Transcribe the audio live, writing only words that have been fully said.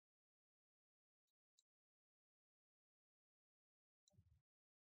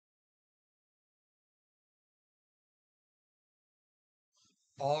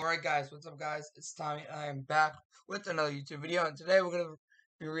Alright guys, what's up guys? It's Tommy and I am back with another YouTube video, and today we're going to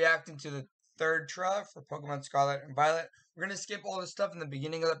be reacting to the third trailer for Pokemon Scarlet and Violet. We're going to skip all the stuff in the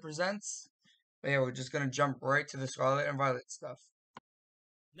beginning of the presents, but yeah, we're just going to jump right to the Scarlet and Violet stuff.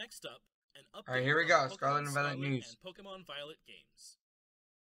 Next up, an update Alright, here we go, on Scarlet and Violet Scarlet news. and Pokemon Violet games.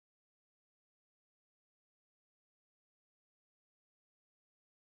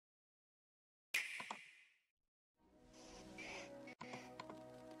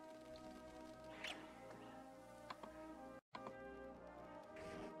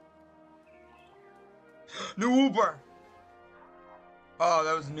 New Wooper! Oh,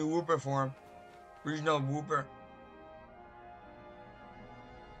 that was a new Wooper form. Regional Wooper.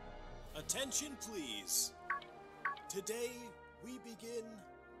 Attention please. Today we begin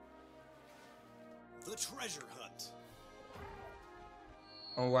the treasure hunt.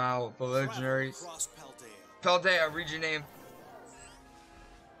 Oh wow, the legendaries. Across Paldea. Paldea, region name.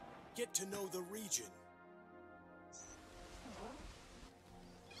 Get to know the region.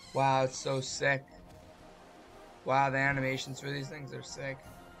 Wow, it's so sick. Wow, the animations for these things are sick.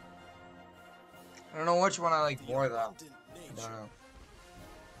 I don't know which one I like more though. I don't know.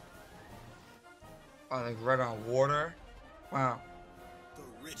 I like red on water. Wow.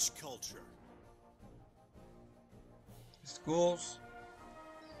 The rich culture. Schools.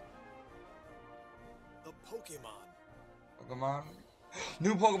 The Pokémon. Pokemon.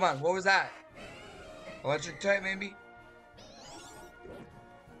 New Pokemon. What was that? Electric type maybe?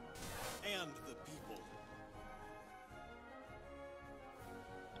 And the people.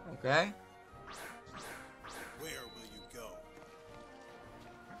 Okay. Where will you go?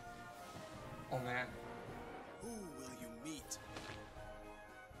 Oh man. Who will you meet?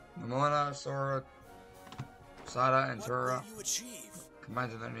 Mamona, Sora, Sada, and What Tura. will you achieve?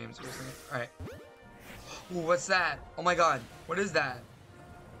 Combined to their names recently. Alright. Ooh, what's that? Oh my god. What is that?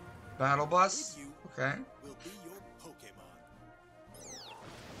 Battle bus? With you Okay. will be your Pokémon.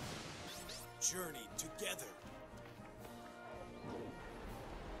 Journey together.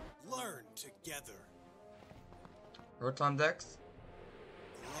 Learn together. Rotom Dex?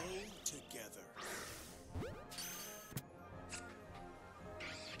 Grow together.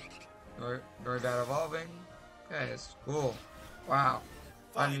 Very bad evolving. Okay, it's cool. Wow.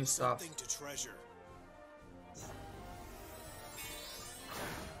 Fun new stuff. Something to treasure.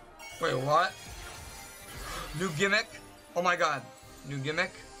 Wait, what? New gimmick? Oh my god. New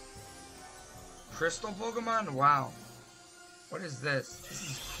gimmick? Crystal Pokemon? Wow. What is this? This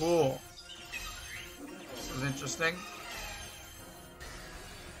is cool. This is interesting.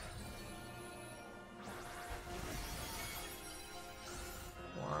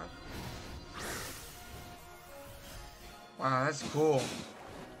 What? Wow, that's cool.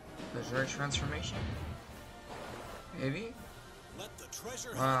 Legendary transformation? Maybe? Let the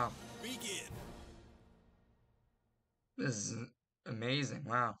treasure Wow. hunt begin. This is amazing.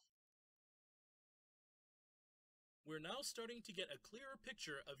 Wow. We're now starting to get a clearer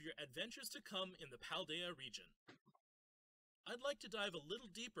picture of your adventures to come in the Paldea region. I'd like to dive a little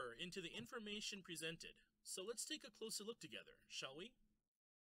deeper into the information presented, so let's take a closer look together, shall we?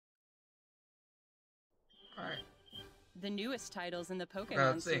 Alright. The newest titles in the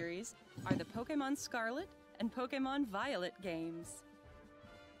Pokémon series are the Pokémon Scarlet and Pokémon Violet games.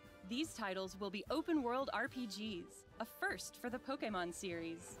 These titles will be open-world RPGs, a first for the Pokémon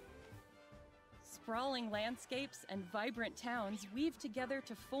series. Sprawling landscapes and vibrant towns weave together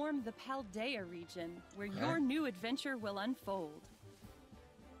to form the Paldea region, where your new adventure will unfold.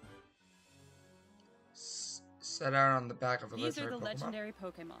 Set out on the back of the These are legendary the Pokemon. legendary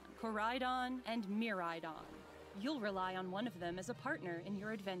Pokémon, Koraidon and Miraidon. You'll rely on one of them as a partner in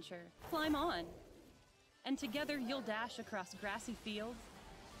your adventure. Climb on! And together you'll dash across grassy fields,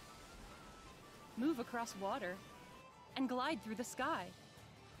 move across water, and glide through the sky.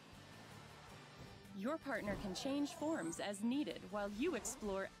 Your partner can change forms as needed while you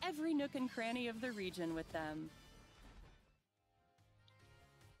explore every nook and cranny of the region with them.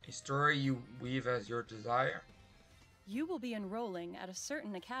 A story you weave as your desire. You will be enrolling at a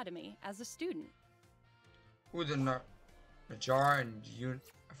certain academy as a student. Ooh, the Najar and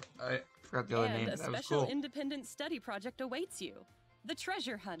I forgot the other name. And a That was special cool. independent study project awaits you. The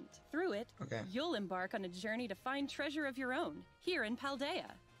Treasure Hunt. Through it, you'll embark on a journey to find treasure of your own, here in Paldea.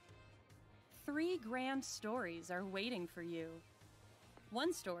 3 grand stories are waiting for you.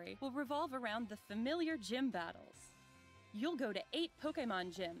 One story will revolve around the familiar gym battles. You'll go to 8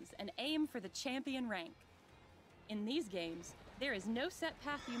 Pokémon gyms and aim for the champion rank. In these games, there is no set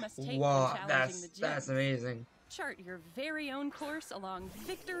path you must take when challenging the gym. That's amazing. Chart your very own course along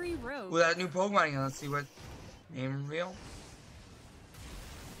Victory Road. Ooh, that new Pokemon again. Let's see what name reveal.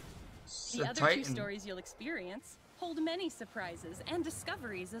 The other two stories you'll experience hold many surprises and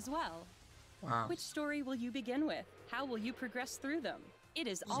discoveries as well. Wow. Which story will you begin with? How will you progress through them? It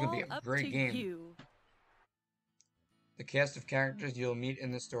is all gonna be a up great to game. you. The cast of characters you'll meet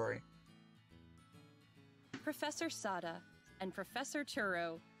in the story. Professor Sada and Professor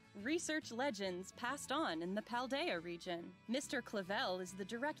Churro, research legends passed on in the Paldea region. Mr. Clavel is the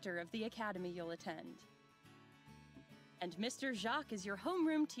director of the academy you'll attend. And Mr. Jacques is your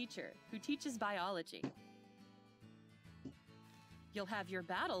homeroom teacher who teaches biology. You'll have your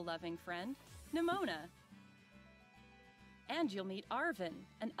battle-loving friend, Nimona. And you'll meet Arvin,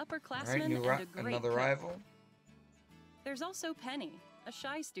 an upperclassman and a great another cook. rival. There's also Penny, a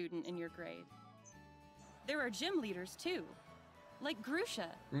shy student in your grade. There are gym leaders too, like Grusha,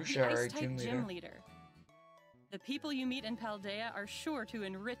 the Ice-type gym leader. The people you meet in Paldea are sure to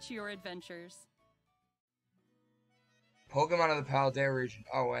enrich your adventures. Pokemon of the Paldea region.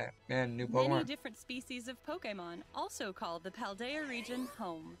 Oh wait, man, new Pokemon. Many different species of Pokemon also call the Paldea region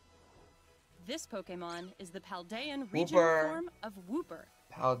home. This Pokemon is the Paldean regional form of Wooper.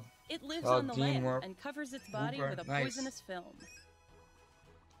 It lives on the land and covers its body with a poisonous film.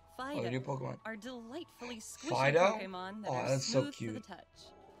 Fido new Pokemon. are delightfully squishy Pokemon that are smooth to the touch.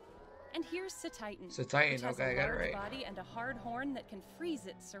 And here's Cetitan, which has a large body and a hard horn that can freeze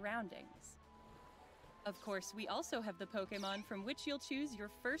its surroundings. Of course, we also have the Pokemon from which you'll choose your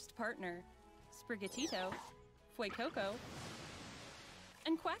first partner, Sprigatito, Fuecoco,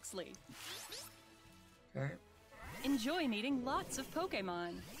 and Quaxley. Okay. Enjoy meeting lots of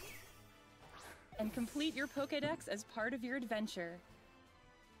Pokemon. And complete your Pokédex as part of your adventure.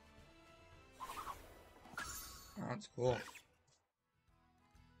 Oh, that's cool.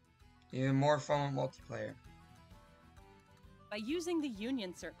 Even more fun with multiplayer. By using the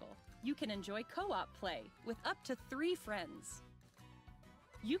Union Circle, you can enjoy co-op play with up to 3 friends.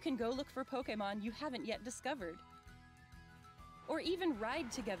 You can go look for Pokemon you haven't yet discovered. Or even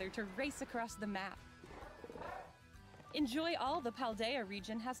ride together to race across the map. Enjoy all the Paldea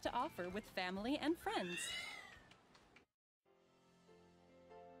region has to offer with family and friends.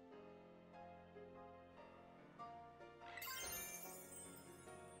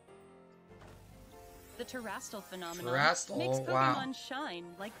 The Terrastal phenomenon makes Pokemon shine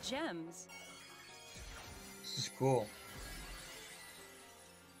like gems. This is cool.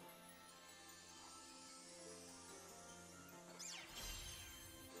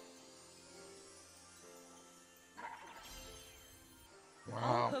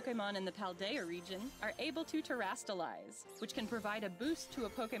 All Pokemon in the Paldea region are able to terrastalize, which can provide a boost to a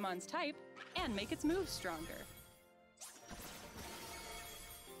Pokemon's type and make its moves stronger.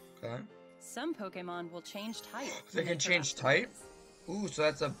 Okay. Some Pokemon will change type. They can change type? Ooh, so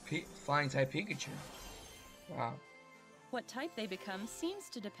that's a flying type Pikachu. Wow. What type they become seems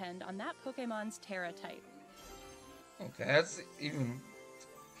to depend on that Pokemon's Terra type. Okay, that's even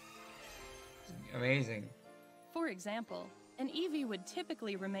amazing. For example, an Eevee would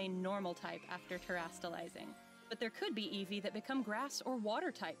typically remain normal type after terrastalizing, but there could be Eevee that become grass or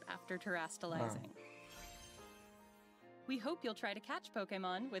water type after terrastalizing. We hope you'll try to catch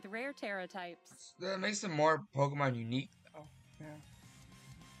Pokemon with rare Terra types. That makes them more Pokemon unique, though. Yeah.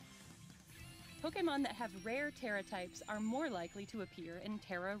 Pokemon that have rare Terra types are more likely to appear in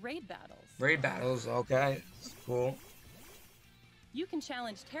Terra raid battles. Raid battles, okay. That's cool. You can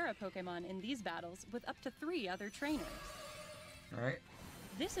challenge Terra Pokemon in these battles with up to 3 other trainers. Alright.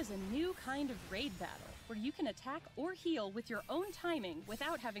 This is a new kind of raid battle where you can attack or heal with your own timing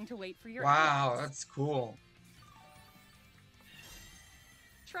without having to wait for your allies. That's cool.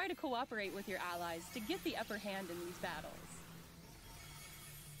 Try to cooperate with your allies to get the upper hand in these battles.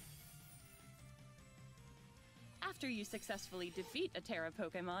 After you successfully defeat a Terra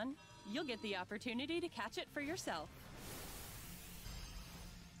Pokemon, you'll get the opportunity to catch it for yourself.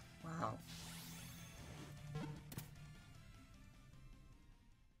 Wow.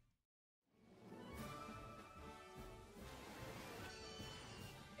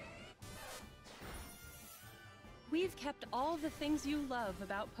 We've kept all the things you love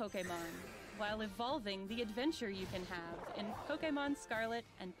about Pokémon, while evolving the adventure you can have in Pokémon Scarlet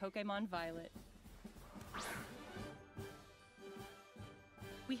and Pokémon Violet.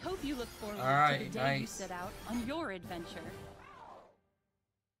 We hope you look forward to the day you set out on your adventure.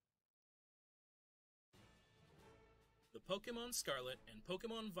 The Pokémon Scarlet and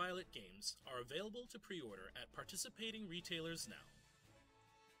Pokémon Violet games are available to pre-order at participating retailers now.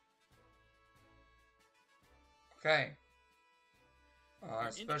 Okay.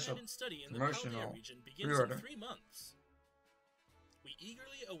 Special study in promotional the Paldea region begins in 3 months. We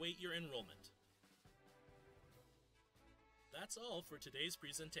eagerly await your enrollment. That's all for today's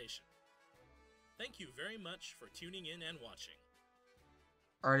presentation. Thank you very much for tuning in and watching.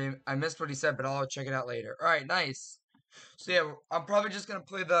 Alrighty, I missed what he said, but I'll check it out later. Alright, nice. So yeah, I'm probably just gonna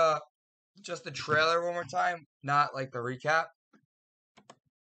play just the trailer one more time, not like the recap.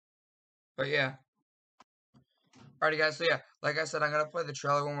 But yeah. Alrighty guys, so yeah, like I said, I'm gonna play the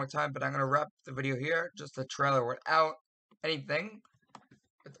trailer one more time, but I'm gonna wrap the video here. Just the trailer without anything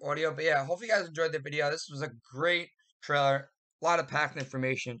with audio. But yeah, hopefully you guys enjoyed the video. This was a great trailer. A lot of packed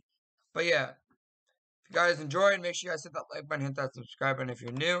information. But yeah, if you guys enjoyed, make sure you guys hit that like button, hit that subscribe button if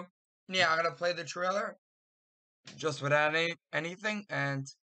you're new. And yeah, I'm gonna play the trailer just without anything. And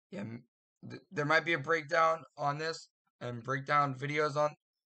yeah, there might be a breakdown on this and breakdown videos on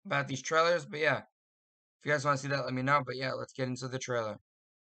about these trailers. But yeah, if you guys want to see that, let me know. But yeah, let's get into the trailer.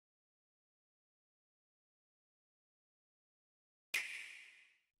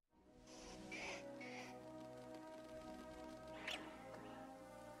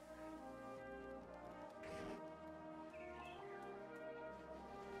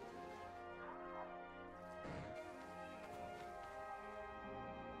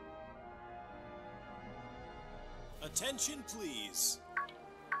 Attention, please.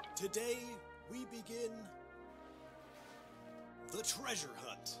 Today, we begin the treasure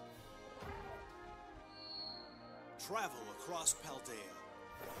hunt. Travel across Paldea.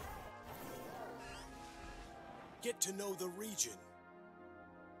 Get to know the region.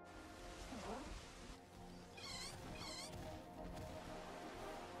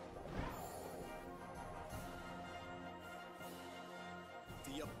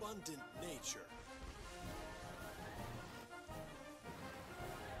 The abundant nature.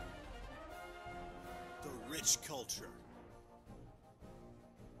 The rich culture.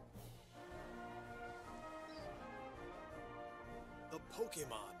 The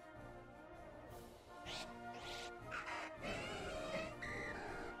Pokémon.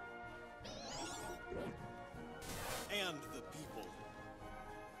 And the people.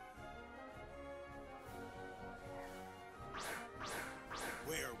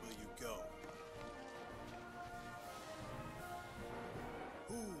 Where will you go?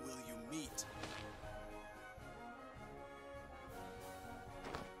 Who will you meet?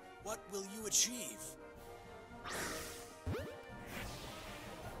 What will you achieve?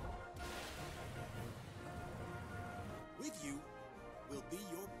 With you will be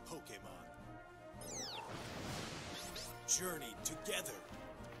your Pokémon. Journey together.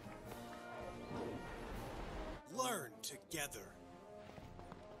 Learn together.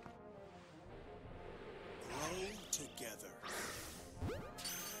 Grow together.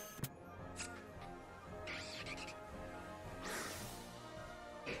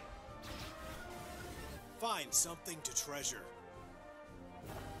 Find something to treasure.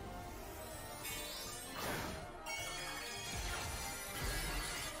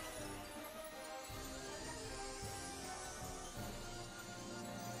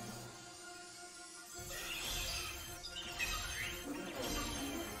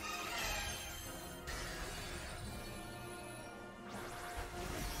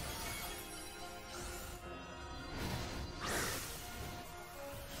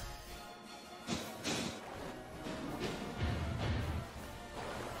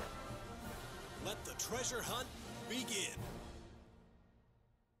 Let the treasure hunt begin.